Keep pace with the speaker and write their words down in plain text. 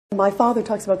My father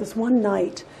talks about this one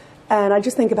night, and I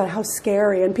just think about how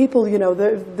scary, and people, you know,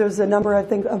 there's a number, I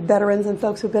think, of veterans and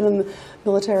folks who've been in the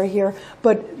military here,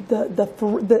 but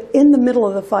in the middle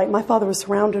of the fight, my father was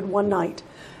surrounded one night,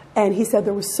 and he said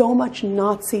there was so much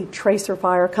Nazi tracer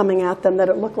fire coming at them that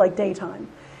it looked like daytime,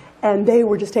 and they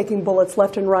were just taking bullets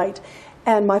left and right.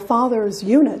 And my father's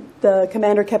unit, the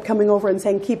commander kept coming over and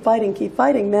saying, keep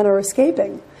fighting, men are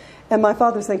escaping. And my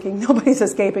father's thinking, nobody's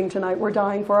escaping tonight. We're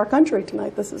dying for our country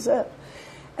tonight. This is it.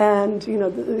 And, you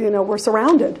know, we're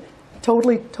surrounded,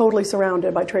 totally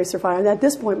surrounded by tracer fire. And at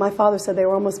this point, my father said they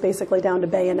were almost basically down to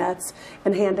bayonets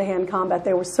and hand-to-hand combat.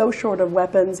 They were so short of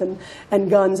weapons and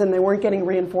guns, and they weren't getting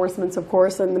reinforcements, of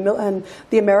course. And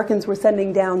the Americans were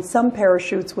sending down some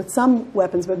parachutes with some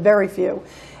weapons, but very few.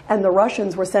 And the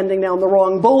Russians were sending down the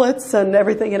wrong bullets and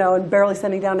everything, you know, and barely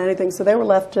sending down anything. So they were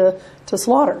left to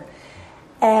slaughter.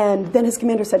 And then his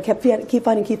commander said, keep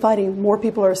fighting, more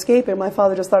people are escaping. My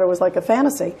father just thought it was like a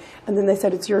fantasy. And then they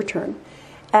said, it's your turn.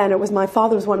 And it was my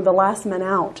father was one of the last men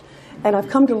out. And I've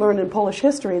come to learn in Polish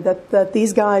history that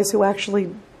these guys who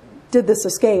actually did this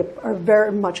escape are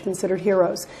very much considered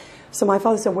heroes. So my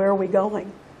father said, where are we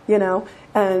going? You know,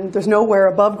 and there's nowhere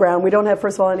above ground. We don't have,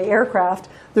 first of all, any aircraft.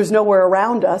 There's nowhere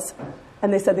around us.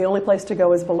 And they said the only place to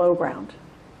go is below ground.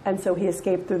 And so he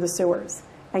escaped through the sewers.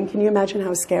 And can you imagine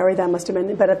how scary that must have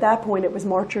been? But at that point, it was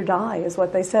march or die, is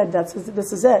what they said.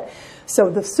 This is it. So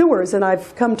the sewers, and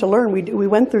I've come to learn, we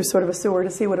went through sort of a sewer to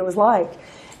see what it was like.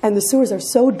 And the sewers are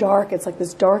so dark, it's like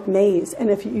this dark maze. And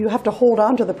if you have to hold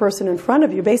on to the person in front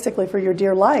of you, basically for your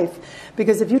dear life,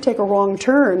 because if you take a wrong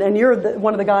turn and you're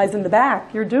one of the guys in the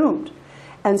back, you're doomed.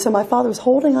 And so my father was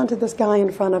holding on to this guy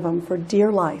in front of him for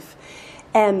dear life.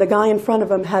 And the guy in front of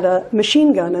him had a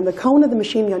machine gun, and the cone of the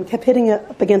machine gun kept hitting it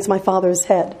up against my father's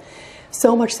head.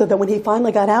 So much so that when he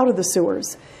finally got out of the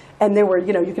sewers, and they were,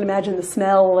 you know, you can imagine the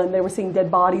smell, and they were seeing dead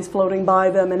bodies floating by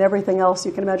them and everything else.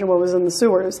 You can imagine what was in the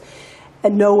sewers.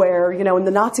 And nowhere, you know, and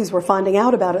the Nazis were finding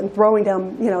out about it and throwing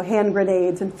down, you know, hand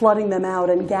grenades and flooding them out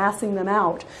and gassing them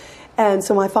out. And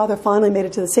so my father finally made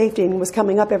it to the safety and was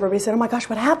coming up. Everybody said, oh my gosh,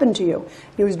 what happened to you?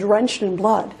 He was drenched in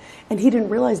blood. And he didn't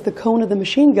realize the cone of the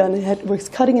machine gun was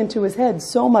cutting into his head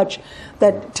so much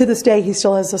that to this day he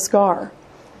still has a scar.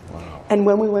 Wow. And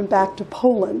when we went back to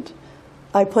Poland,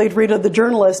 I played Rita the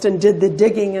journalist and did the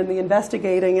digging and the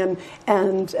investigating.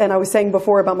 And I was saying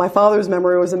before about my father's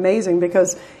memory was amazing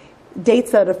because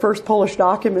dates that a first Polish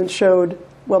document showed,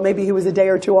 well, maybe he was a day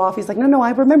or two off. He's like, no,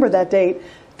 I remember that date.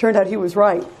 Turned out he was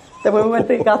right. That when we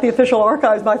went got the official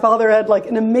archives, my father had like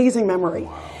an amazing memory.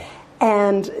 Wow.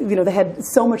 And, you know, they had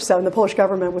so much so, and the Polish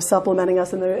government was supplementing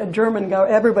us, and the German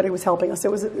everybody was helping us.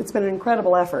 It's been an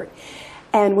incredible effort.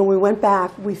 And when we went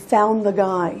back, we found the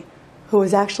guy who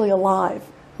was actually alive,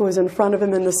 who was in front of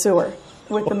him in the sewer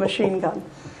with the machine gun.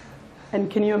 And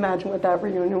can you imagine what that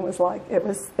reunion was like? It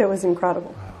was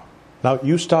incredible. Wow. Now,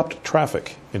 you stopped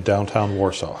traffic in downtown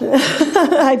Warsaw.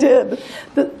 I did.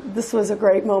 This was a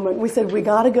great moment. We said, we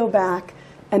got to go back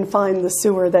and find the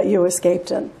sewer that you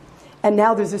escaped in. And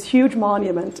now there's this huge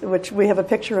monument, which we have a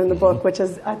picture in the book, which I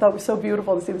thought was so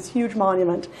beautiful to see this huge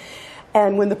monument.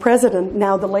 And when the president,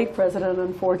 now the late president,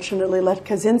 unfortunately, Lech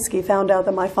Kaczynski, found out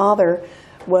that my father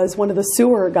was one of the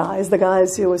sewer guys, the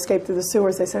guys who escaped through the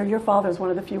sewers, they said, your father's one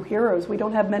of the few heroes. We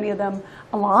don't have many of them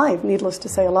alive, needless to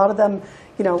say. A lot of them,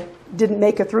 you know, didn't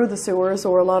make it through the sewers,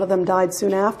 or a lot of them died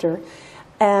soon after.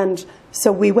 And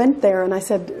so we went there, and I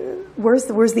said, where's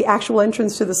the actual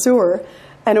entrance to the sewer?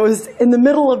 And it was in the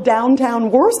middle of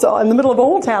downtown Warsaw, in the middle of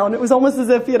Old Town. It was almost as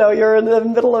if, you know, you're in the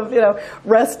middle of, you know,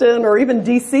 Reston or even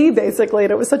D.C., basically.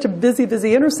 And it was such a busy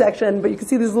intersection, but you could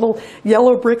see these little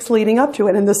yellow bricks leading up to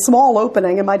it and this small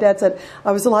opening. And my dad said,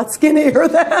 I was a lot skinnier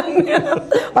then. You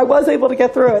know? I was able to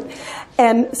get through it.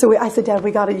 And so I said, Dad,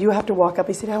 you have to walk up.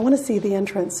 He said, I want to see the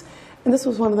entrance. And this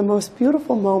was one of the most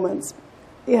beautiful moments,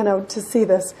 you know, to see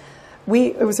this.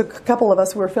 It was a couple of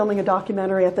us who were filming a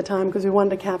documentary at the time because we wanted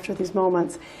to capture these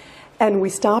moments. And we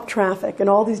stopped traffic in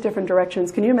all these different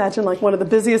directions. Can you imagine like one of the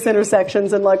busiest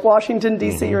intersections in like Washington,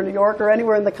 D.C. or New York or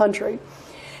anywhere in the country?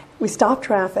 We stopped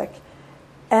traffic,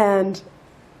 and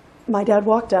my dad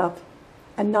walked up,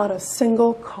 and not a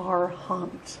single car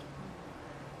honked.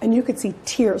 And you could see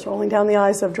tears rolling down the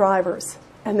eyes of drivers.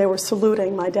 And they were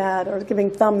saluting my dad or giving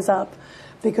thumbs up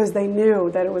because they knew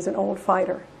that it was an old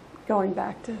fighter going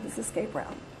back to his escape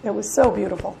route. It was so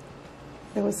beautiful.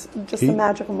 It was just a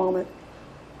magical moment.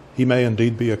 He may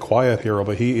indeed be a quiet hero,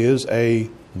 but he is a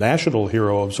national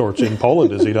hero of sorts in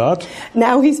Poland, is he not?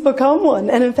 Now he's become one.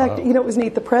 And in fact, you know, it was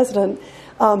neat. The president,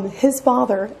 his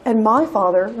father and my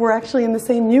father were actually in the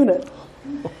same unit.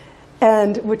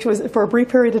 and which was for a brief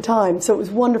period of time. So it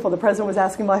was wonderful. The president was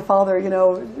asking my father, you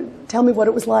know, tell me what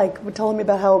it was like, telling me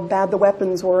about how bad the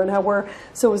weapons were and how we're.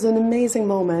 So it was an amazing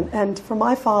moment. And for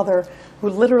my father, who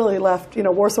literally left, you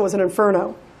know, Warsaw was an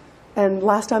inferno, and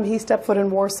last time he stepped foot in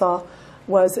Warsaw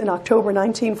was in October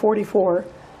 1944.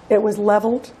 It was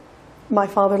leveled. My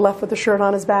father left with a shirt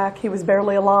on his back. He was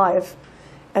barely alive,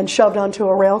 and shoved onto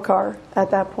a rail car at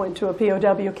that point to a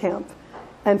POW camp.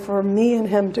 And for me and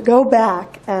him to go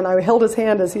back, and I held his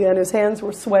hand and his hands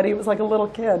were sweaty. It was like a little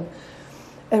kid.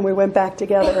 And we went back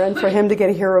together. And for him to get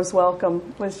a hero's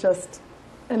welcome was just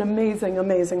an amazing,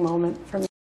 amazing moment for me.